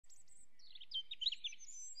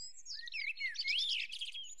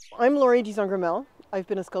I'm Laury Dizengremel. I've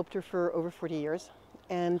been a sculptor for over 40 years,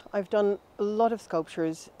 and I've done a lot of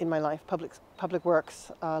sculptures in my life, public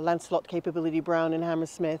works, Lancelot Capability Brown in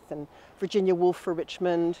Hammersmith and Virginia Woolf for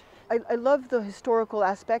Richmond. I love the historical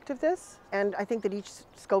aspect of this, and I think that each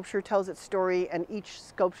sculpture tells its story, and each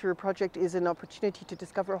sculpture project is an opportunity to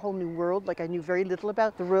discover a whole new world. Like, I knew very little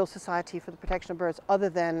about the Royal Society for the Protection of Birds other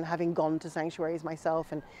than having gone to sanctuaries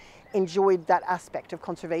myself and enjoyed that aspect of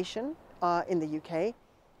conservation in the UK.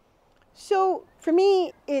 So for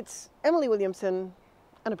me, it's Emily Williamson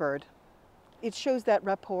and a bird. It shows that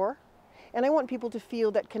rapport, and I want people to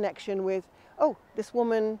feel that connection with, oh, this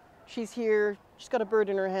woman, she's here, she's got a bird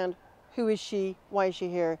in her hand. Who is she? Why is she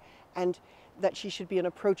here? And that she should be an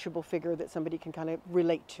approachable figure that somebody can kind of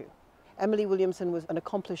relate to. Emily Williamson was an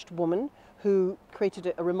accomplished woman who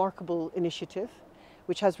created a remarkable initiative,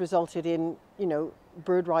 which has resulted in,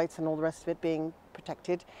 bird rights and all the rest of it being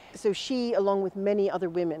protected. So she, along with many other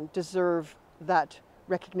women, deserve that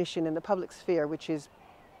recognition in the public sphere, which is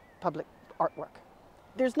public artwork.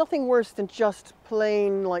 There's nothing worse than just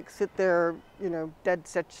plain, sit there, dead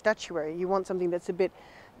statuary. You want something that's a bit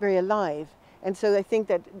very alive. And so I think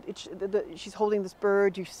that she's holding this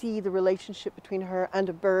bird. You see the relationship between her and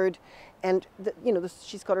a bird, and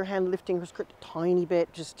she's got her hand lifting her skirt a tiny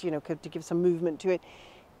bit, just to give some movement to it.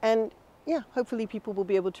 And yeah, hopefully people will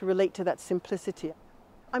be able to relate to that simplicity.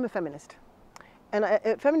 I'm a feminist, and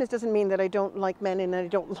a feminist doesn't mean that I don't like men and I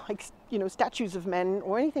don't like statues of men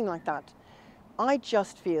or anything like that. I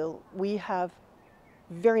just feel we have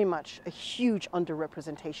very much a huge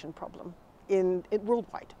underrepresentation problem in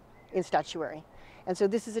worldwide in statuary, and so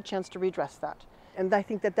this is a chance to redress that. And I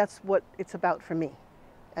think that that's what it's about for me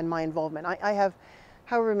and my involvement. I have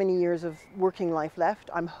however many years of working life left.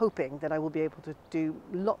 I'm hoping that I will be able to do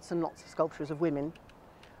lots and lots of sculptures of women,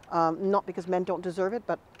 not because men don't deserve it,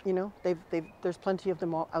 but there's plenty of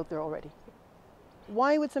them out there already.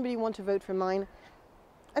 Why would somebody want to vote for mine?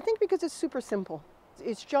 I think because it's super simple.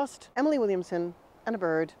 It's just Emily Williamson and a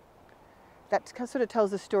bird. That sort of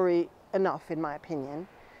tells the story enough, in my opinion.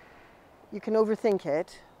 You can overthink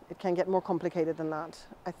it. It can get more complicated than that.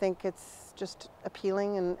 I think it's just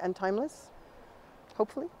appealing and timeless,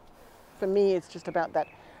 hopefully. For me, it's just about that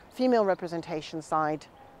female representation side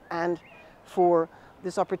and for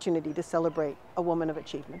this opportunity to celebrate a woman of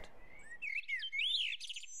achievement.